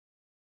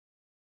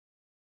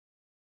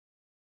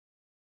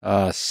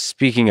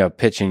Speaking of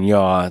pitch and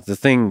yaw, the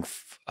thing,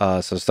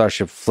 so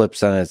Starship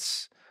flips on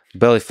its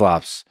belly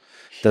flops,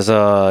 does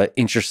a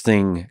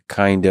interesting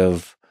kind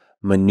of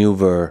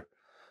maneuver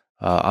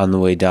on the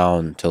way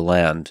down to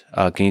land.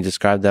 Can you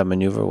describe that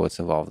maneuver? What's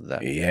involved with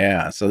that?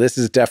 Yeah, so this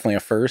is definitely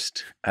a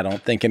first. I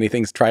don't think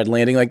anything's tried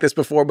landing like this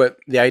before, but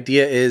the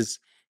idea is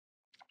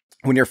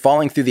when you're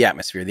falling through the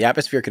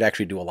atmosphere could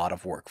actually do a lot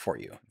of work for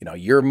you. You know,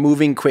 you're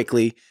moving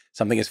quickly,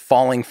 something is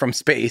falling from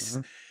space.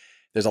 Mm-hmm.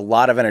 There's a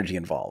lot of energy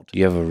involved.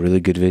 You have a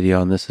really good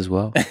video on this as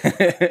well.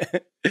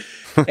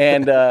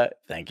 And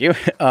thank you.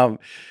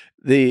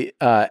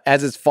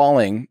 As it's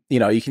falling, you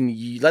know,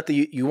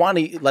 you want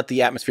to let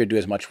the atmosphere do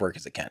as much work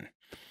as it can.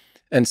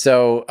 And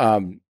so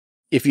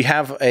if you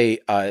have a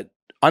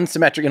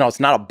unsymmetric, you know, it's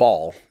not a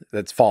ball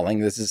that's falling.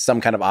 This is some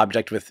kind of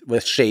object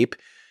with shape.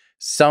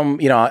 Some,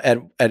 you know,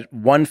 at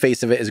one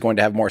face of it is going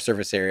to have more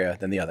surface area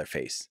than the other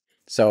face.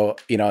 So,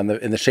 you know,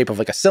 in the shape of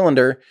like a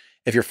cylinder,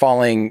 if you're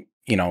falling,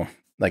 you know,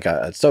 like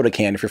a soda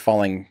can, if you're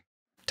falling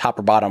top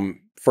or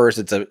bottom first,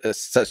 it's a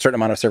certain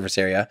amount of surface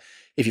area.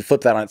 If you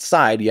flip that on its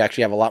side, you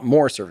actually have a lot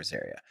more surface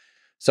area.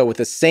 So with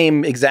the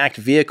same exact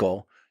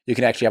vehicle, you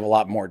can actually have a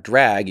lot more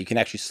drag. You can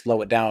actually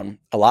slow it down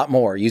a lot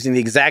more using the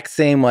exact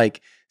same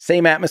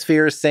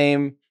atmosphere,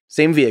 same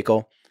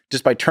vehicle.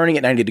 Just by turning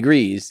it 90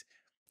 degrees,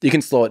 you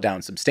can slow it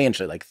down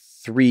substantially, like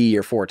 3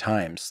 or 4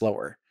 times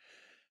slower.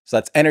 So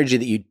that's energy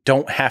that you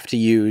don't have to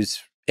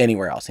use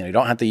anywhere else. You know, you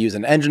don't have to use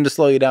an engine to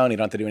slow you down. You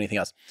don't have to do anything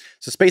else.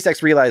 So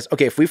SpaceX realized,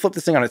 okay, if we flip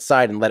this thing on its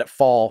side and let it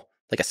fall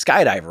like a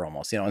skydiver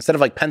almost, you know, instead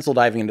of like pencil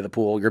diving into the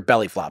pool, you're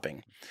belly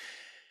flopping.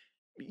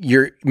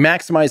 You're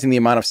maximizing the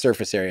amount of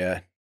surface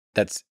area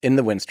that's in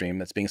the wind stream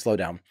that's being slowed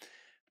down.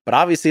 But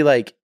obviously,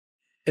 like,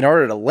 in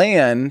order to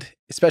land,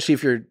 especially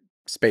if you're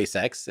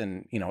SpaceX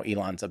and, you know,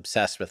 Elon's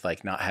obsessed with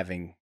like not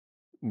having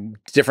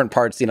different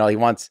parts, you know, he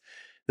wants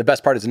the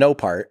best part is no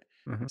part.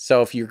 Mm-hmm.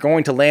 So if you're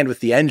going to land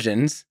with the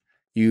engines,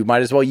 you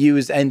might as well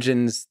use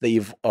engines that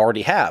you've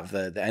already have,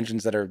 the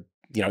engines that are,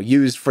 you know,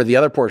 used for the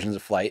other portions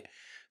of flight.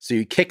 So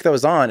you kick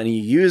those on and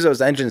you use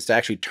those engines to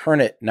actually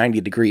turn it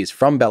 90 degrees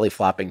from belly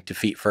flopping to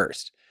feet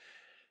first.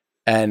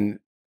 And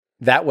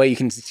that way you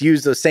can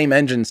use those same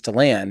engines to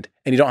land,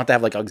 and you don't have to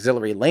have like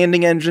auxiliary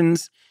landing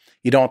engines.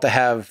 You don't have to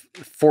have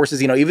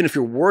forces, you know, even if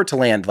you were to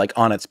land like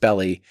on its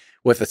belly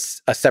with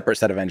a separate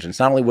set of engines,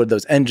 not only would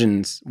those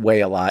engines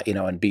weigh a lot, you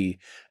know, and be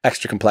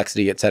extra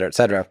complexity, et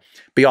cetera,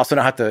 but you also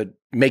don't have to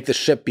make the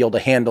ship be able to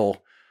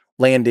handle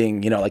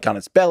landing, you know, like on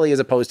its belly, as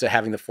opposed to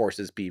having the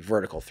forces be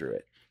vertical through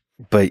it.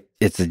 But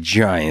it's a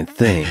giant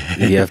thing.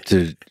 You have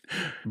to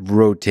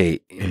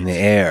rotate in the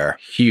air.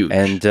 Huge.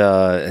 And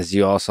as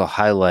you also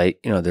highlight,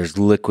 you know, there's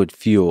liquid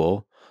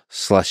fuel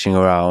slushing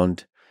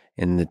around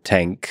in the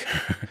tank.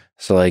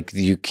 So like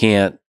you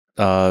can't,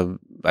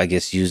 I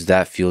guess, use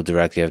that fuel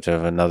directly. You have to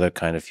have another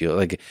kind of fuel.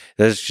 Like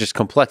there's just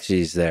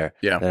complexities there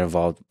that are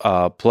involved.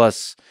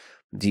 Plus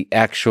the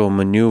actual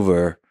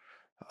maneuver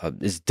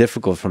is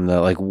difficult from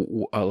the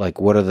like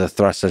what are the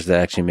thrusters that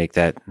actually make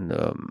that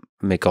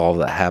make all of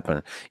that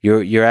happen?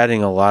 You're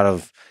adding a lot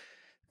of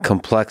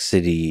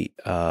complexity,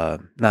 not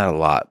a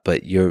lot,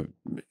 but your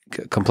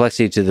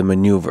complexity to the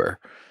maneuver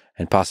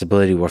and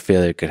possibility where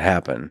failure could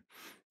happen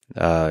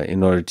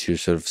in order to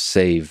sort of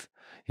save,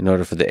 in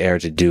order for the air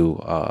to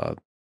do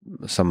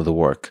some of the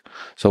work.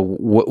 So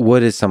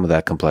what is some of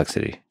that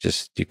complexity?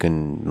 Just you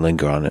can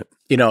linger on it.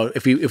 You know,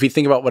 if you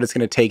think about what it's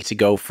going to take to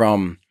go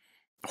from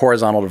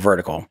horizontal to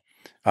vertical,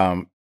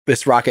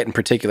 this rocket in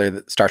particular,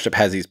 the Starship,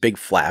 has these big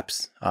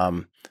flaps.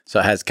 So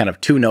it has kind of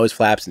 2 nose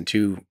flaps and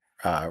 2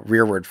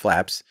 rearward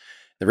flaps.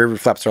 The rearward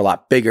flaps are a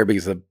lot bigger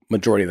because the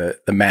majority of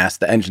the mass,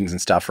 the engines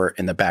and stuff, are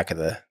in the back of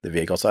the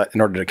vehicle. So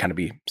in order to kind of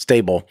be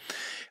stable,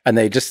 and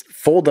they just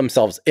fold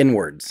themselves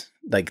inwards,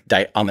 like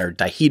on their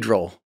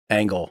dihedral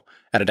angle,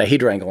 at a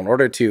dihedral angle, in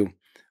order to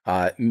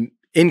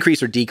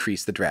increase or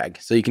decrease the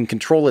drag. So you can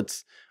control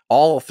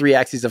all 3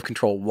 axes of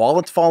control while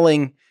it's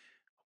falling,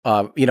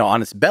 you know,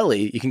 on its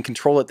belly. You can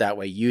control it that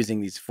way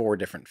using these 4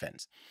 different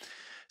fins.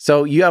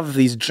 So you have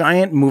these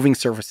giant moving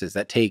surfaces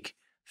that take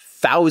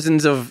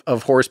thousands of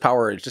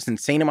horsepower, just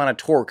insane amount of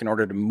torque in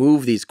order to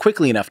move these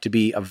quickly enough to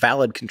be a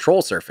valid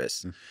control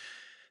surface. Mm.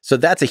 So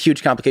that's a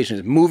huge complication,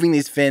 is moving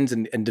these fins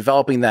and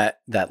developing that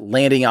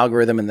landing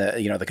algorithm and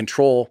the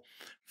control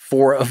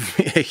for a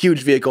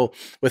huge vehicle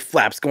with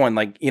flaps going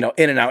like, you know,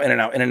 in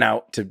and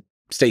out to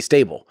stay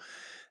stable.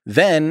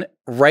 Then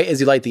right as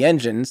you light the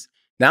engines,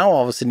 now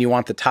all of a sudden you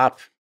want the top,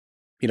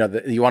 you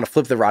know, you want to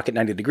flip the rocket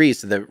 90 degrees.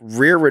 So the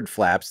rearward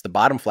flaps, the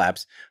bottom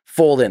flaps,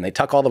 fold in. They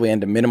tuck all the way in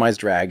to minimize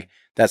drag.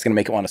 That's going to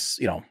make it want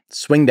to, you know,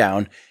 swing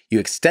down. You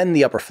extend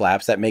the upper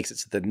flaps. That makes it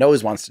so the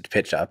nose wants to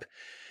pitch up.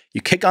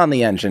 You kick on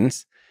the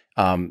engines.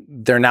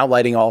 They're now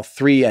lighting all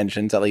 3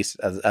 engines, at least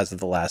as of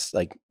the last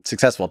like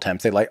successful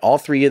attempts. They light all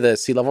 3 of the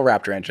sea level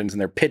Raptor engines,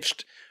 and they're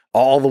pitched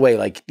all the way,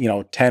 like, you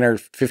know, 10 or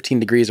 15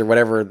 degrees or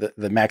whatever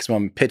the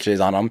maximum pitch is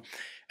on them.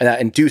 And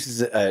that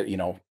induces, you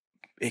know,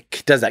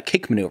 it does that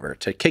kick maneuver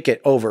to kick it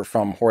over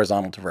from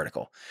horizontal to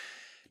vertical.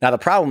 Now, the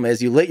problem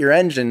is you lit your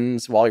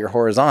engines while you're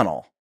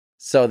horizontal.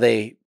 So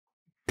they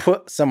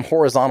put some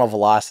horizontal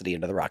velocity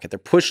into the rocket. They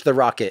push the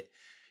rocket,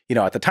 you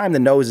know, at the time the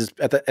nose is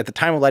at the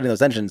time of lighting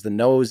those engines, the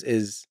nose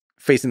is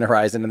facing the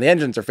horizon and the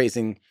engines are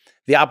facing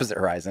the opposite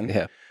horizon.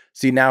 Yeah.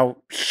 So you now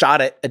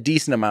shot it a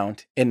decent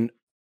amount in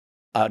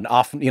an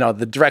off, you know,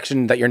 the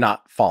direction that you're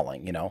not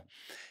falling, you know.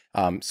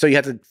 So you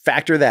have to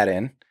factor that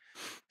in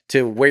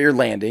to where you're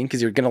landing,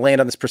 because you're going to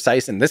land on this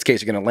precise. In this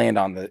case, you're going to land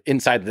on the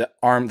inside the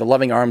arm, the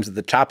loving arms of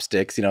the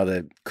chopsticks. You know,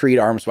 the Creed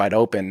arms wide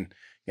open.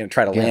 You're going to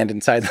try to land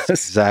inside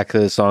this. Exactly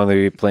the song that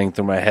you're playing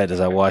through my head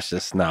as I watch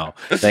this now.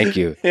 Thank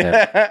you.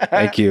 Yeah.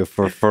 Thank you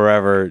for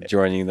forever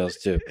joining those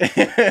two.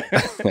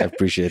 I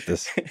appreciate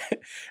this.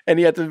 And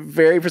you have to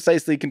very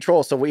precisely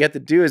control. So what you have to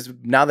do is,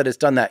 now that it's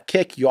done that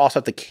kick, you also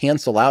have to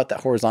cancel out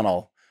that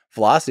horizontal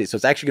velocity. So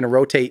it's actually going to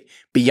rotate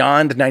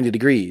beyond 90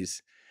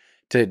 degrees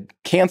to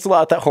cancel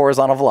out that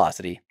horizontal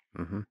velocity,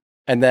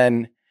 and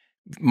then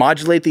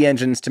modulate the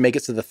engines to make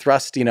it so the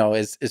thrust, you know,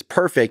 is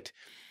perfect,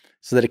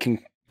 so that it can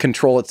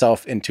control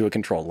itself into a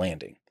controlled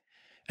landing.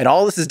 And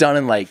all this is done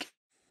in like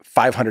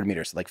 500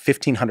 meters, like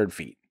 1,500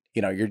 feet.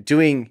 You know, you're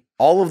doing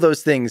all of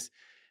those things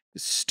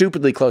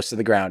stupidly close to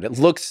the ground. It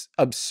looks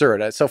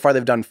absurd. So far,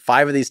 they've done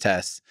 5 of these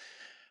tests.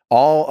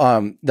 All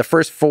the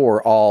first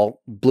 4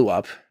 all blew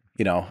up.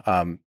 You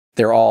know,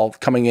 they're all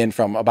coming in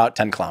from about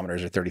 10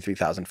 kilometers or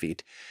 33,000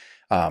 feet.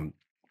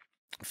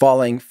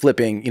 Falling,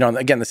 flipping, you know,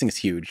 again, this thing's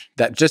huge.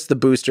 That just the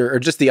booster, or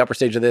just the upper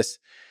stage of this,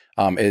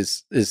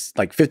 is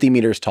like 50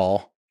 meters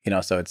tall, you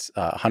know, so it's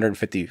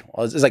 150,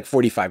 well, it's like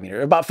 45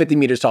 meters, about 50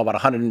 meters tall, about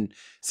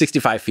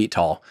 165 feet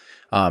tall,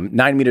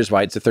 9 meters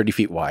wide, so 30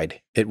 feet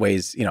wide. It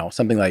weighs, you know,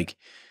 something like,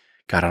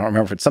 God, I don't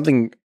remember if it's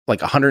something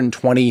like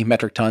 120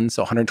 metric tons,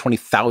 so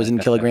 120,000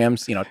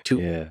 kilograms, you know,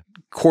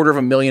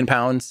 250,000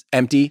 pounds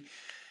empty.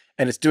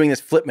 And it's doing this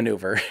flip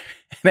maneuver,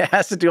 and it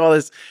has to do all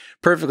this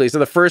perfectly. So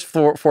the first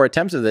four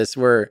attempts of this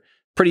were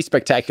pretty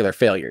spectacular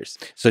failures.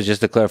 So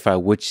just to clarify,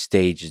 which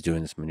stage is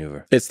doing this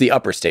maneuver? It's the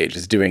upper stage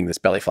is doing this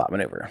belly flop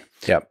maneuver.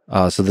 Yep.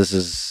 So this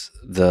is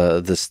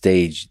the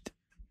stage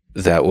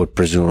that would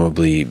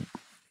presumably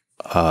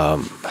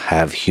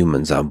have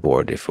humans on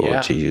board if it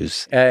were to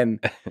use. And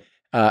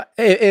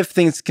if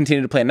things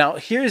continue to plan. Now,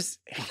 here's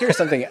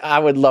something I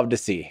would love to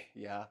see.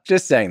 Yeah.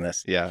 Just saying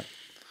this. Yeah.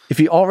 If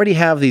you already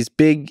have these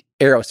big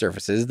aero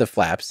surfaces, the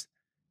flaps,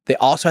 they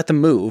also have to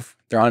move.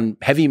 They're on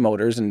heavy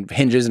motors and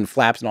hinges and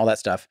flaps and all that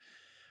stuff.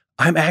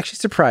 I'm actually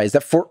surprised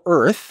that for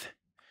Earth,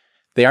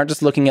 they aren't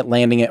just looking at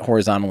landing it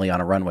horizontally on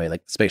a runway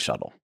like the space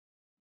shuttle.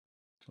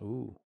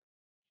 Ooh.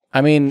 I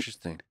mean,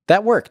 Interesting.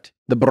 That worked.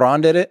 The Braun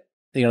did it.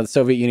 You know, the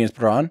Soviet Union's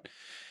Braun.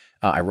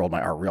 I rolled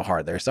my R real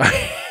hard there. Sorry.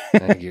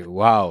 Thank you.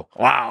 Wow.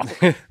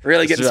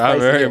 Really getting spicy. I'm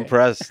very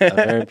impressed. I'm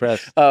very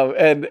impressed.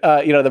 And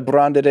you know, the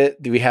Braun did it.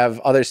 We have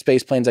other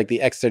space planes like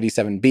the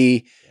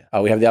X-37B.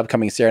 We have the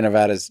upcoming Sierra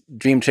Nevada's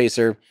Dream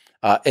Chaser.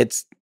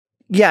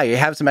 You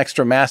have some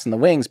extra mass in the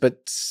wings,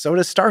 but so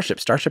does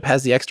Starship. Starship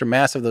has the extra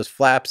mass of those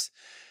flaps,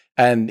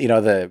 and you know,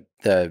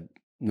 the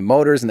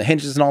motors and the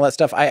hinges and all that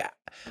stuff. I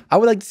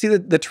would like to see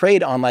the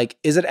trade on, like,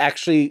 is it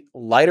actually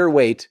lighter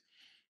weight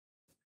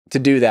to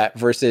do that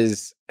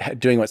versus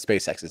doing what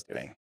SpaceX is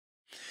doing?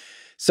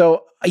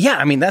 So yeah,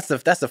 I mean, that's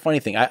the funny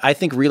thing. I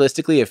think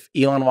realistically, if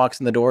Elon walks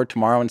in the door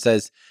tomorrow and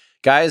says,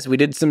 guys, we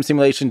did some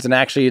simulations and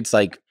actually it's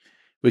like,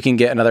 we can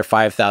get another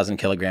 5,000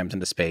 kilograms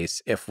into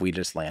space if we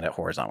just land it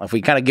horizontal. If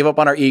we kind of give up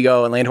on our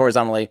ego and land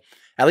horizontally,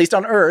 at least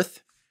on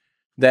Earth,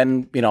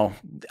 then, you know,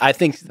 I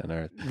think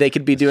they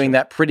could be doing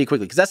that pretty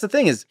quickly. Because that's the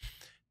thing is,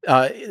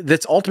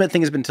 this ultimate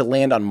thing has been to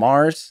land on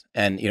Mars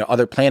and, you know,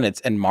 other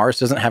planets, and Mars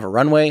doesn't have a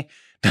runway,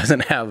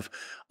 doesn't have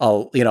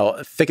a, you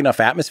know, thick enough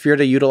atmosphere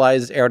to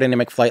utilize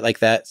aerodynamic flight like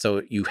that.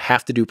 So you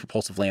have to do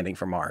propulsive landing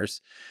for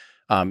Mars.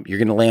 You're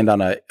going to land on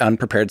an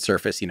unprepared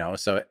surface, you know,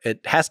 so it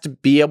has to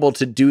be able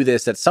to do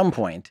this at some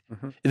point.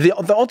 The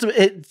ultimate,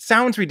 it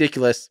sounds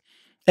ridiculous,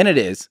 and it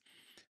is,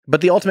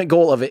 but the ultimate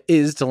goal of it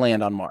is to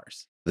land on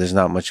Mars. There's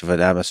not much of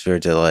an atmosphere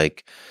to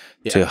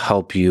to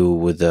help you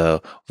with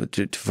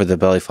for the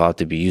belly flop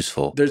to be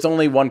useful. There's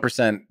only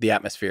 1% the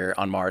atmosphere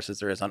on Mars as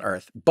there is on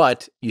Earth,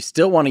 but you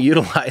still want to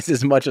utilize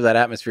as much of that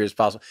atmosphere as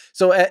possible.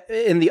 So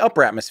in the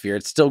upper atmosphere,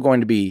 it's still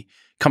going to be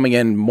coming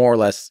in more or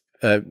less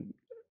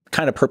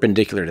kind of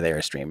perpendicular to the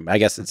airstream. I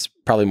guess it's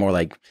probably more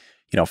like,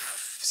 you know,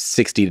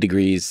 60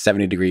 degrees,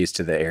 70 degrees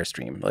to the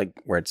airstream, like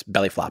where it's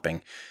belly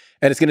flopping.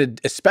 And it's going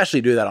to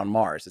especially do that on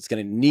Mars. It's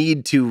going to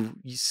need to,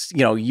 you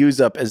know,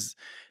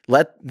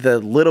 let the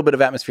little bit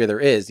of atmosphere there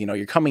is, you know,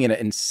 you're coming in at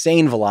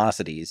insane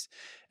velocities.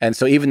 And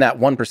so even that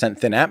 1%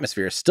 thin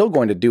atmosphere is still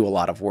going to do a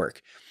lot of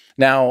work.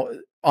 Now,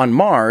 on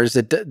Mars,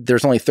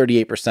 there's only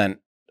 38%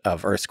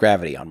 of Earth's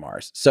gravity on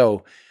Mars.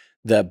 So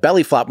the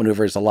belly flop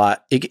maneuver is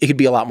it could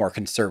be a lot more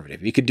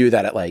conservative. You could do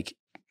that at like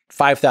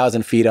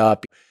 5,000 feet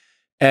up,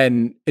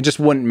 and it just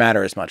wouldn't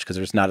matter as much because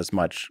there's not as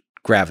much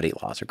gravity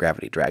loss or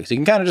gravity drag. So you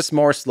can kind of just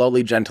more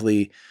slowly,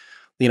 gently,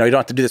 you know, you don't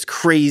have to do this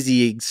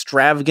crazy,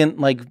 extravagant,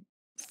 like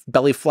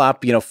belly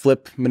flop, you know,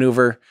 flip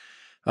maneuver.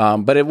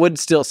 But it would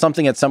still,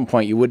 something at some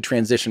point, you would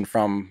transition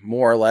from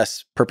more or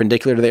less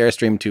perpendicular to the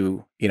airstream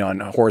to, you know,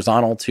 and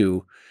horizontal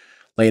to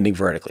landing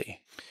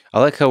vertically. I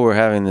like how we're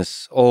having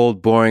this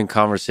old, boring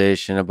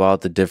conversation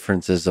about the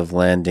differences of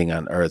landing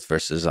on Earth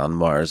versus on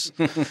Mars.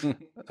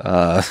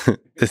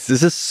 This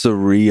is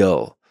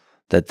surreal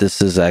that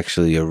this is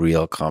actually a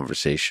real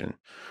conversation.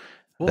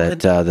 Well,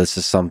 That this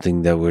is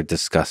something that we're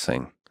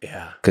discussing.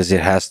 Yeah. Because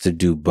it has to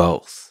do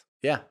both.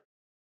 Yeah.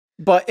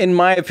 But in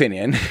my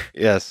opinion,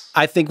 yes,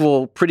 I think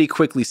we'll pretty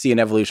quickly see an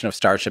evolution of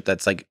Starship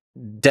that's like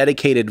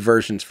dedicated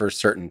versions for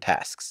certain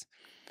tasks.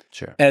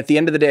 Sure. And at the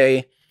end of the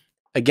day,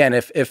 again,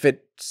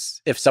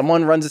 if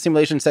someone runs a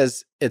simulation and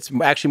says it's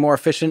actually more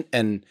efficient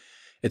and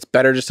it's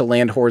better just to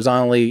land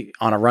horizontally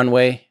on a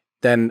runway,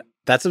 then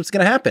that's what's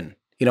going to happen.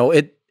 You know,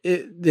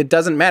 it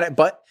doesn't matter,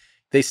 but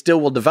they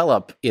still will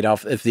develop, you know,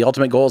 if the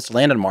ultimate goal is to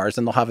land on Mars,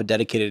 then they'll have a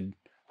dedicated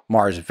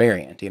Mars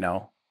variant, you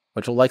know,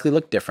 which will likely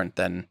look different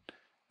than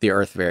the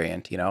Earth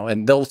variant, you know,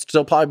 and they'll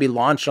still probably be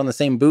launched on the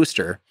same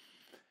booster.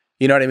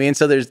 You know what I mean?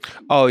 So there's...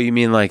 Oh, you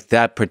mean like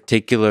that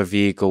particular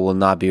vehicle will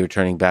not be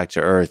returning back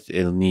to Earth.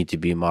 It'll need to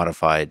be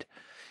modified.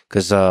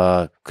 Because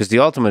the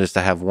ultimate is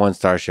to have one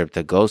Starship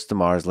that goes to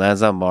Mars,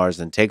 lands on Mars,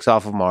 and takes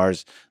off of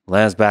Mars,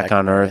 lands back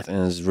on Earth,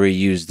 and is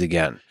reused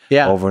again.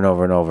 Yeah. Over and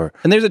over and over.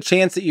 And there's a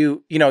chance that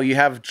you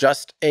have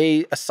just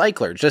a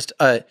cycler, just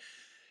a,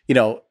 you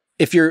know,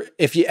 if you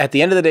at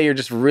the end of the day, you're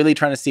just really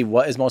trying to see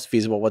what is most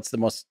feasible, what's the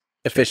most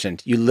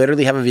efficient. You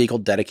literally have a vehicle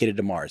dedicated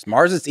to Mars.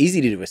 Mars, it's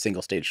easy to do a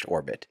single staged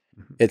orbit.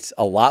 Mm-hmm. It's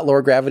a lot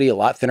lower gravity, a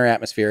lot thinner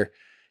atmosphere.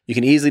 You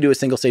can easily do a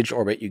single staged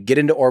orbit. You get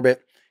into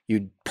orbit,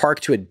 you park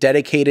to a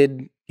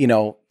dedicated, you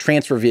know,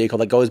 transfer vehicle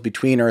that goes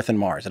between Earth and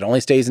Mars. It only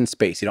stays in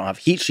space. You don't have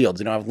heat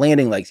shields. You don't have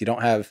landing legs. You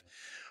don't have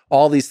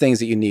all these things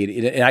that you need.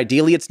 And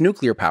ideally, it's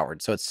nuclear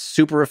powered, so it's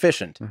super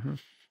efficient. Mm-hmm.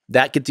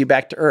 That gets you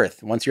back to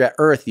Earth. Once you're at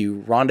Earth,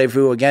 you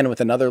rendezvous again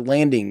with another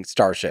landing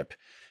Starship.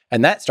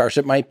 And that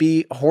Starship might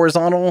be a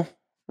horizontal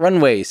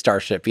runway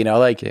Starship, you know,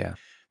 like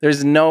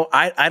there's no,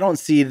 I don't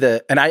see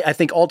and I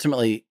think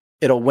ultimately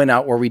it'll win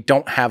out where we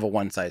don't have a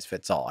one size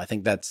fits all. I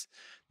think that's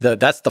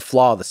the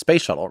flaw of the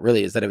space shuttle,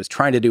 really, is that it was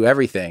trying to do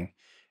everything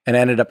and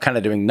ended up kind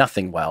of doing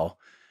nothing well.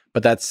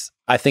 But that's,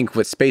 I think,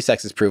 what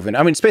SpaceX has proven.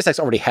 I mean, SpaceX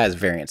already has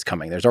variants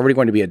coming. There's already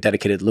going to be a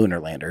dedicated lunar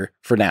lander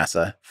for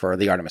NASA for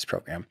the Artemis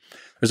program.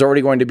 There's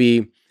already going to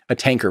be a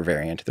tanker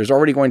variant. There's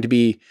already going to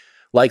be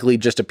likely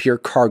just a pure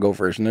cargo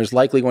version. There's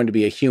likely going to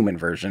be a human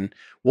version.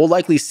 We'll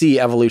likely see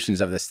evolutions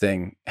of this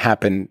thing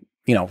happen,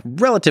 you know,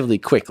 relatively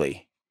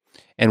quickly.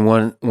 And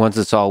once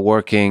it's all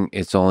working,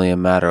 it's only a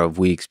matter of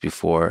weeks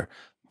before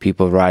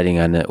people riding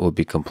on it will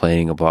be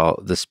complaining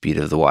about the speed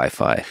of the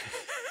Wi-Fi.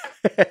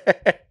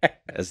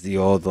 As the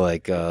old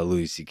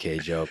Louis C.K.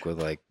 joke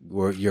with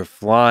you're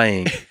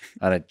flying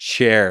on a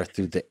chair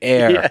through the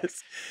air.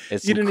 Yes.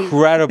 It's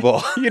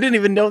incredible. You didn't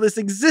even know this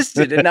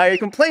existed, and now you're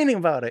complaining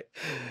about it.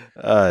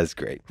 It's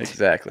great.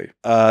 Exactly.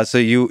 So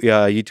you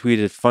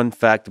tweeted, fun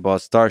fact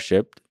about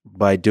Starship,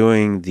 by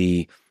doing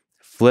the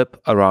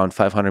flip around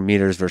 500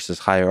 meters versus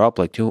higher up,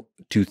 like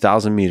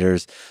 2,000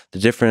 meters, the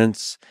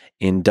difference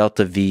in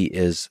delta V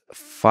is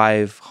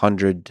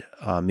 500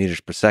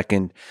 meters per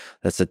second.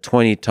 That's a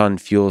 20-ton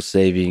fuel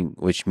saving,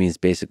 which means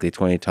basically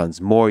 20 tons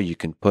more you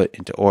can put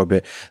into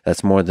orbit.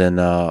 That's more than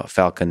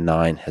Falcon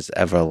 9 has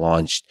ever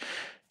launched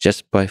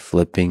just by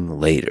flipping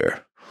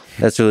later.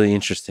 That's really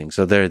interesting.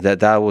 So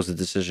that was a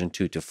decision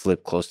too, to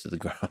flip close to the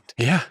ground.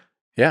 Yeah.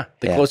 The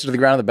closer to the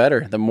ground, the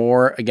better. The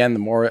more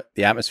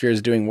the atmosphere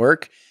is doing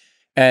work.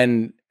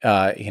 And,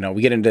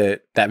 we get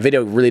into that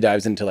video really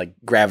dives into like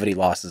gravity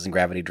losses and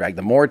gravity drag.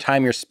 The more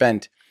time you're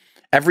spent,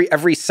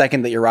 every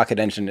second that your rocket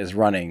engine is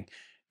running,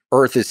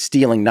 Earth is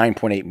stealing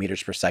 9.8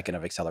 meters per second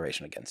of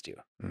acceleration against you.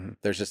 Mm-hmm.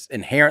 There's just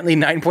inherently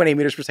 9.8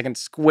 meters per second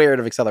squared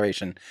of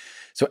acceleration.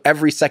 So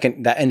every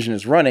second that engine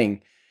is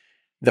running,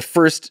 the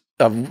first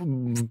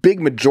big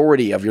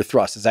majority of your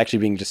thrust is actually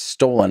being just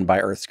stolen by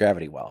Earth's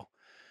gravity well.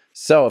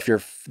 So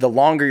the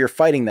longer you're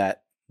fighting that,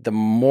 the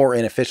more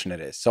inefficient it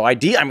is. So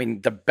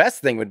the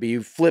best thing would be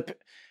you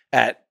flip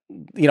at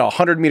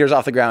 100 meters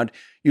off the ground,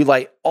 you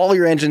light all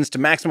your engines to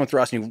maximum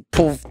thrust, and you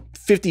pull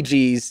 50 Gs,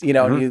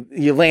 mm-hmm. and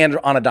you land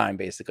on a dime,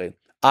 basically.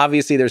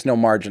 Obviously, there's no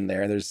margin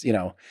there. There's,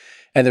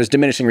 and there's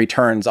diminishing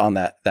returns on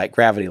that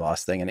gravity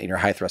loss thing and in your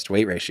high thrust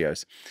weight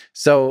ratios.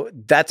 So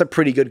that's a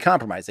pretty good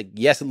compromise. Like,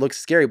 yes, it looks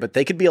scary, but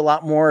they could be a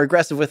lot more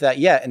aggressive with that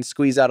yet and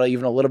squeeze out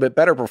even a little bit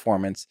better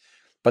performance,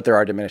 but there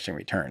are diminishing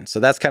returns. So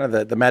that's kind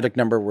of the magic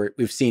number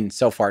we've seen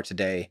so far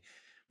today,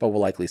 but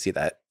we'll likely see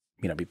that,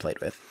 be played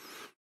with.